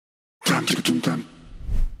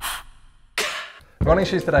Running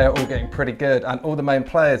shoes today are all getting pretty good, and all the main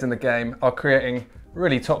players in the game are creating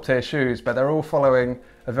really top tier shoes, but they're all following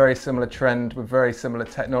a very similar trend with very similar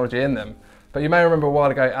technology in them. But you may remember a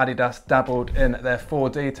while ago Adidas dabbled in their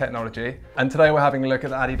 4D technology, and today we're having a look at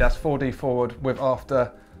the Adidas 4D Forward with,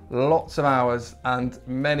 after lots of hours and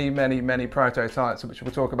many prototypes, which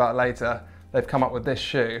we'll talk about later, they've come up with this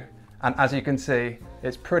shoe. And as you can see,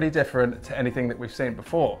 it's pretty different to anything that we've seen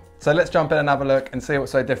before. So let's jump in and have a look and see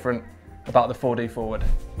what's so different about the 4D Forward.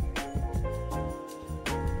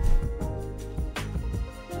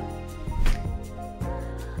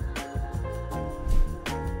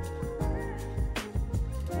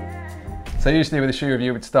 So usually with a shoe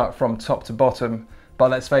review we'd start from top to bottom, but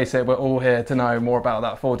let's face it, we're all here to know more about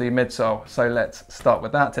that 4D midsole, so let's start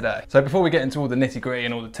with that today. So before we get into all the nitty gritty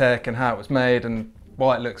and all the tech and how it was made and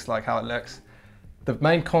why it looks like how it looks, the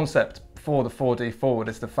main concept for the 4D Forward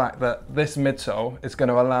is the fact that this midsole is going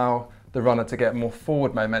to allow the runner to get more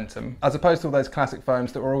forward momentum, as opposed to all those classic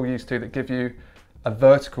foams that we're all used to that give you a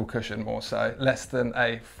vertical cushion more so, less than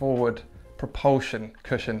a forward propulsion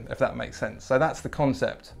cushion, if that makes sense. So that's the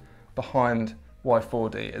concept behind why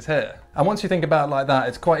 4D is here. And once you think about it like that,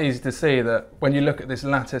 it's quite easy to see that when you look at this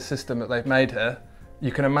lattice system that they've made here,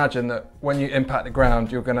 you can imagine that when you impact the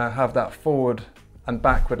ground, you're going to have that forward and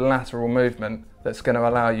backward lateral movement that's going to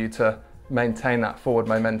allow you to maintain that forward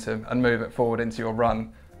momentum and move it forward into your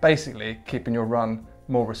run, basically keeping your run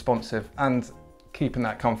more responsive and keeping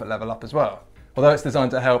that comfort level up as well. Although it's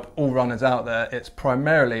designed to help all runners out there, it's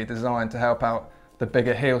primarily designed to help out the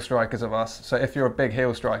bigger heel strikers of us. So if you're a big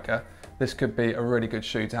heel striker, this could be a really good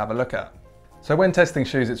shoe to have a look at. So when testing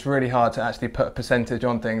shoes, it's really hard to actually put a percentage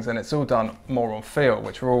on things, and it's all done more on feel,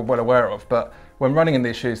 which we're all well aware of. But when running in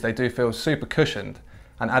these shoes, they do feel super cushioned,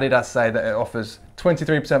 and Adidas say that it offers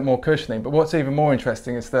 23% more cushioning. But what's even more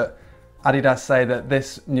interesting is that Adidas say that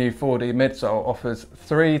this new 4D midsole offers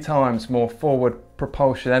 3 times more forward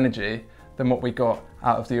propulsion energy than what we got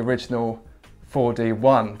out of the original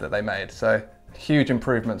 4D1 that they made. So huge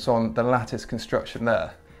improvements on the lattice construction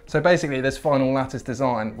there. So basically this final lattice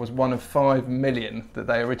design was one of 5 million that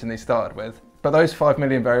they originally started with. But those 5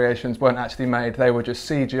 million variations weren't actually made, they were just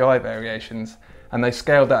CGI variations, and they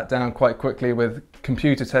scaled that down quite quickly with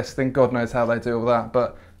computer testing. God knows how they do all that,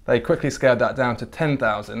 but they quickly scaled that down to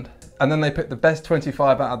 10,000. And then they picked the best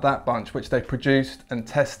 25 out of that bunch, which they produced and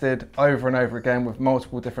tested over and over again with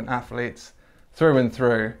multiple different athletes through and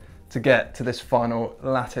through to get to this final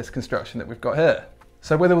lattice construction that we've got here.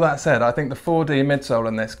 So with all that said, I think the 4D midsole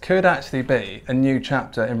on this could actually be a new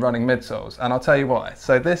chapter in running midsoles, and I'll tell you why.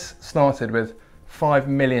 So this started with 5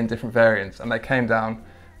 million different variants, and they came down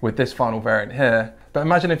with this final variant here. But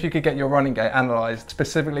imagine if you could get your running gait analysed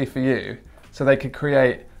specifically for you, so they could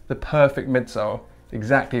create the perfect midsole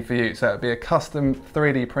exactly for you. So it would be a custom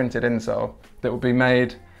 3D printed insole that would be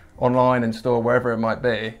made online, in store, wherever it might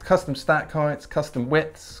be. Custom stack heights, custom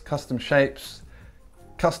widths, custom shapes,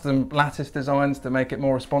 custom lattice designs to make it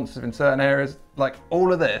more responsive in certain areas. Like,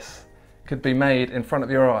 all of this could be made in front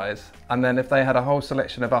of your eyes. And then if they had a whole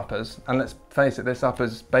selection of uppers, and let's face it, this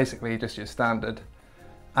upper's basically just your standard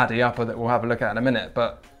Adi upper that we'll have a look at in a minute,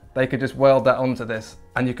 but they could just weld that onto this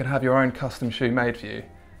and you could have your own custom shoe made for you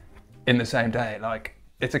in the same day. Like,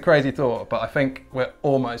 it's a crazy thought, but I think we're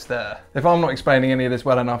almost there. If I'm not explaining any of this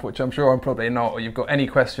well enough, which I'm sure I'm probably not, or you've got any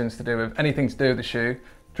questions to do with anything to do with the shoe,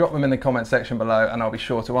 drop them in the comment section below and I'll be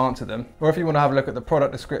sure to answer them. Or if you want to have a look at the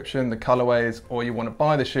product description, the colorways, or you want to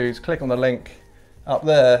buy the shoes, click on the link up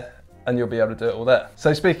there and you'll be able to do it all there.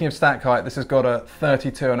 So speaking of stack height, this has got a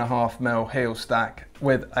 32.5mm heel stack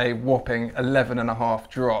with a whopping 11.5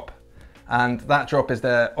 drop. And that drop is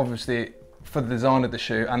there obviously for the design of the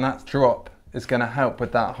shoe, and that drop is going to help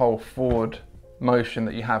with that whole forward motion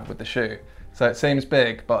that you have with the shoe. So it seems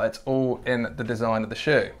big, but it's all in the design of the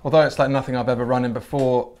shoe. Although it's like nothing I've ever run in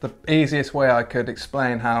before, the easiest way I could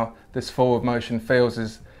explain how this forward motion feels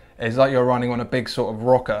is like you're running on a big sort of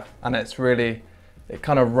rocker, and it's really, it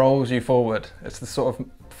kind of rolls you forward. It's the sort of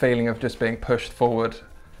feeling of just being pushed forward.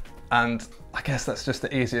 And I guess that's just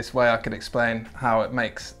the easiest way I could explain how it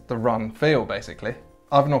makes the run feel, basically.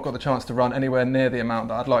 I've not got the chance to run anywhere near the amount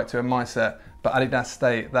that I'd like to in my set, but Adidas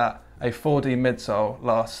state that a 4D midsole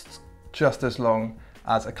lasts just as long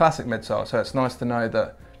as a classic midsole. So it's nice to know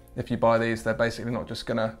that if you buy these, they're basically not just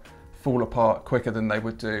gonna fall apart quicker than they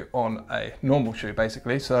would do on a normal shoe,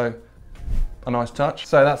 basically. So a nice touch.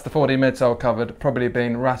 So that's the 4D midsole covered. Probably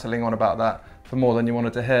been rattling on about that for more than you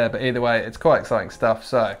wanted to hear, but either way, it's quite exciting stuff.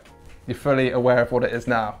 So you're fully aware of what it is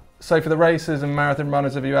now. So for the racers and marathon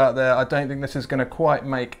runners of you out there, I don't think this is gonna quite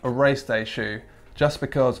make a race day shoe, just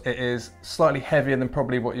because it is slightly heavier than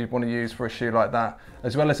probably what you'd want to use for a shoe like that,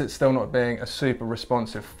 as well as it still not being a super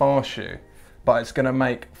responsive fast shoe, but it's going to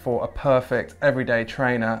make for a perfect everyday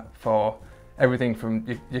trainer for everything from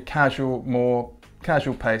your casual, more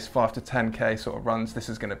casual pace 5 to 10k sort of runs. This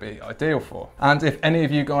is going to be ideal for. And if any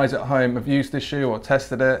of you guys at home have used this shoe or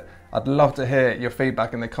tested it, I'd love to hear your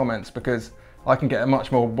feedback in the comments, because I can get a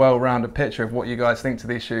much more well-rounded picture of what you guys think to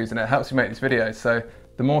these shoes, and it helps me make these videos. So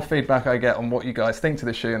the more feedback I get on what you guys think to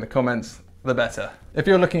the shoe in the comments, the better. If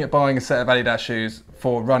you're looking at buying a set of Adidas shoes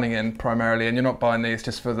for running in primarily, and you're not buying these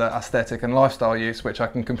just for the aesthetic and lifestyle use, which I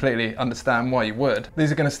can completely understand why you would,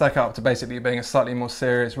 these are going to stack up to basically being a slightly more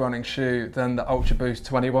serious running shoe than the Ultra Boost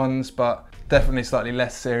 21s, but definitely slightly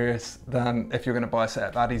less serious than if you're going to buy a set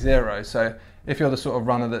of Adi Zeros. So if you're the sort of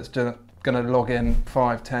runner that's going to log in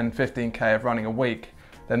 5, 10, 15k of running a week,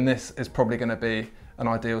 then this is probably going to be an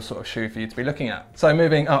ideal sort of shoe for you to be looking at. So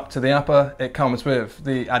moving up to the upper, it comes with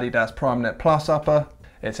the Adidas Primeknit Plus upper.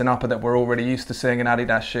 It's an upper that we're already used to seeing in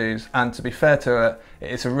Adidas shoes, and to be fair to it,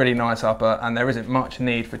 it's a really nice upper and there isn't much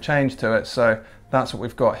need for change to it, so that's what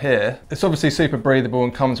we've got here. It's obviously super breathable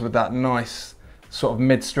and comes with that nice sort of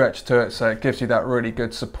mid stretch to it, so it gives you that really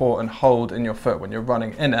good support and hold in your foot when you're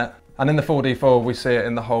running in it. And in the 4D fold, we see it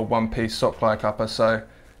in the whole one-piece sock-like upper, so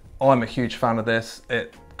I'm a huge fan of this.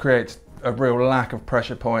 It creates a real lack of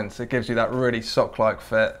pressure points. It gives you that really sock-like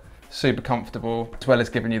fit, super comfortable, as well as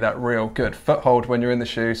giving you that real good foothold when you're in the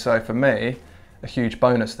shoe. So for me, a huge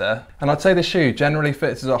bonus there. And I'd say the shoe generally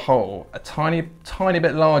fits as a whole a tiny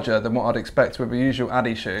bit larger than what I'd expect with a usual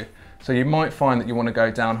Adi shoe. So you might find that you want to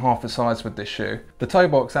go down half a size with this shoe. The toe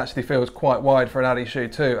box actually feels quite wide for an Adi shoe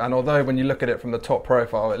too, and although when you look at it from the top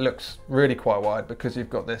profile, it looks really quite wide because you've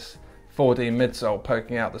got this 4D midsole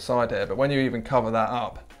poking out the side here, but when you even cover that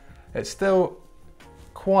up, it's still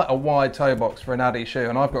quite a wide toe box for an Adi shoe,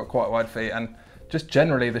 and I've got quite wide feet, and just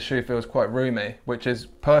generally the shoe feels quite roomy, which is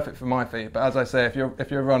perfect for my feet. But as I say, if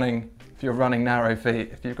you're running narrow feet,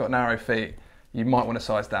 if you've got narrow feet, you might want to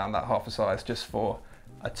size down that half a size just for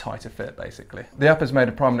a tighter fit basically. The upper's made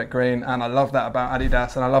of Primeknit green, and I love that about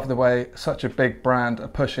Adidas, and I love the way such a big brand are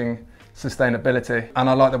pushing sustainability, and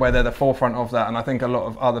I like the way they're the forefront of that, and I think a lot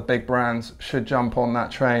of other big brands should jump on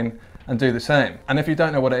that train and do the same. And if you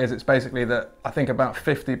don't know what it is, it's basically that I think about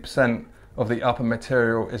 50% of the upper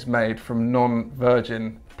material is made from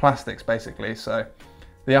non-virgin plastics basically. So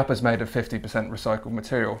the upper's made of 50% recycled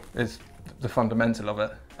material is the fundamental of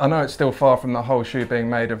it. I know it's still far from the whole shoe being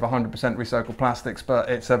made of 100% recycled plastics, but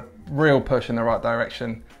it's a real push in the right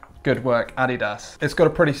direction. Good work, Adidas. It's got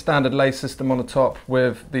a pretty standard lace system on the top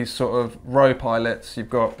with these sort of row pilets. You've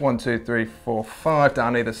got 1, 2, 3, 4, 5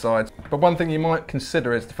 down either side. But one thing you might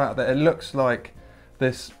consider is the fact that it looks like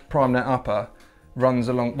this Primeknit upper runs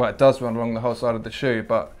along, well, it does run along the whole side of the shoe,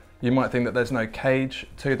 but you might think that there's no cage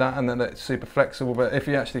to that and that it's super flexible. But if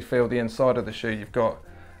you actually feel the inside of the shoe, you've got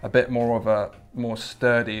a bit more of a more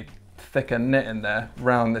sturdy, thicker knit in there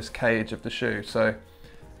around this cage of the shoe. So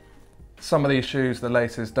some of these shoes, the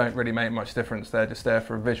laces don't really make much difference. They're just there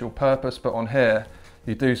for a visual purpose, but on here,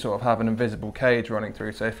 you do sort of have an invisible cage running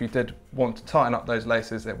through. So if you did want to tighten up those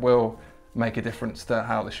laces, it will make a difference to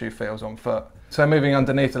how the shoe feels on foot. So moving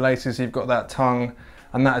underneath the laces, you've got that tongue,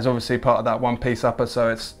 and that is obviously part of that one-piece upper, so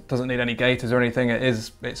it doesn't need any gaiters or anything. It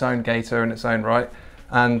is its own gaiter in its own right.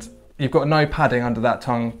 And you've got no padding under that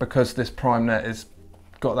tongue because this Primeknit has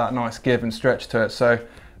got that nice give and stretch to it. So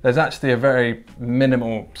there's actually a very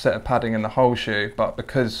minimal set of padding in the whole shoe, but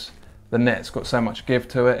because the knit's got so much give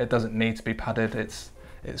to it, it doesn't need to be padded.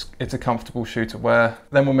 It's a comfortable shoe to wear.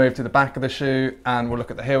 Then we'll move to the back of the shoe and we'll look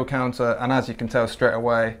at the heel counter, and as you can tell straight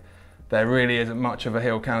away, there really isn't much of a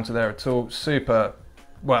heel counter there at all.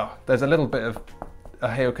 Well, there's a little bit of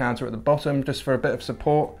a heel counter at the bottom just for a bit of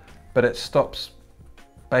support, but it stops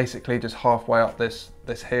basically just halfway up this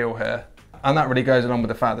heel here. And that really goes along with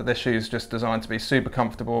the fact that this shoe is just designed to be super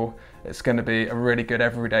comfortable. It's going to be a really good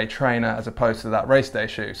everyday trainer as opposed to that race day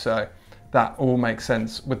shoe. So that all makes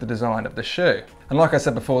sense with the design of the shoe. And like I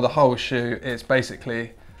said before, the whole shoe is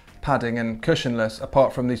basically padding and cushionless,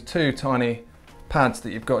 apart from these two tiny pads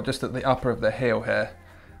that you've got just at the upper of the heel here.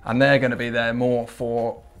 And they're going to be there more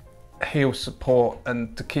for heel support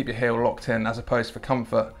and to keep your heel locked in as opposed for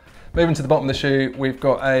comfort. Moving to the bottom of the shoe, we've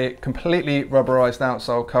got a completely rubberized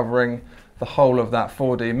outsole covering the whole of that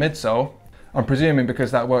 4D midsole. I'm presuming because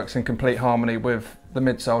that works in complete harmony with the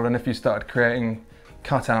midsole, and if you started creating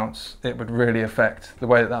cutouts, it would really affect the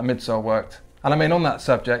way that that midsole worked. And I mean, on that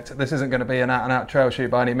subject, this isn't going to be an out-and-out trail shoe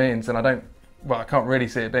by any means, and I can't really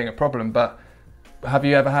see it being a problem, but have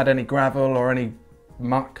you ever had any gravel or any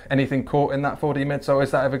muck, anything caught in that 4D midsole? Is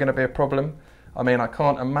that ever going to be a problem? I mean, I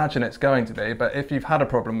can't imagine it's going to be, but if you've had a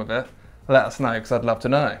problem with it, let us know, because I'd love to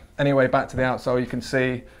know. Anyway, back to the outsole, you can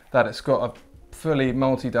see that it's got a fully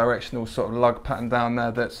multi-directional sort of lug pattern down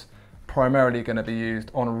there that's primarily going to be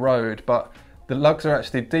used on road, but the lugs are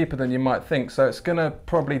actually deeper than you might think, so it's going to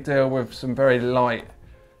probably deal with some very light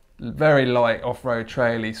off-road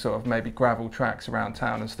traily sort of maybe gravel tracks around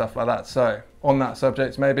town and stuff like that. So on that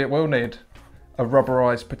subject, maybe it will need a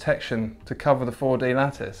rubberized protection to cover the 4D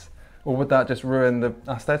lattice, or would that just ruin the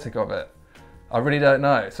aesthetic of it? I really don't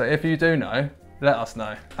know. So if you do know, let us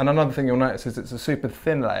know. And another thing you'll notice is it's a super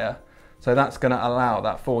thin layer, so that's going to allow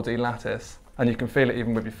that 4D lattice, and you can feel it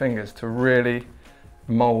even with your fingers, to really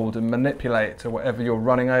mold and manipulate to whatever you're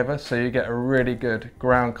running over, so you get a really good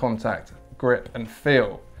ground contact, grip and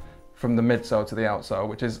feel from the midsole to the outsole,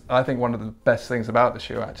 which is, I think, one of the best things about the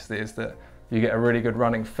shoe actually, is that you get a really good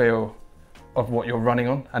running feel of what you're running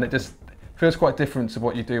on, and it just feels quite different to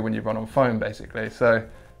what you do when you run on foam basically. So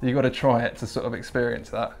you've got to try it to sort of experience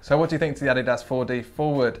that. So what do you think to the Adidas 4D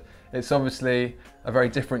Forward? It's obviously a very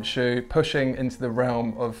different shoe, pushing into the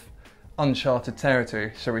realm of uncharted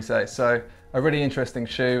territory, shall we say. So a really interesting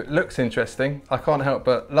shoe, looks interesting. I can't help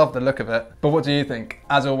but love the look of it. But what do you think?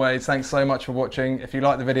 As always, thanks so much for watching. If you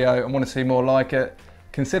like the video and want to see more like it,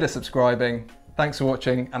 consider subscribing. Thanks for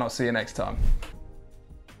watching, and I'll see you next time.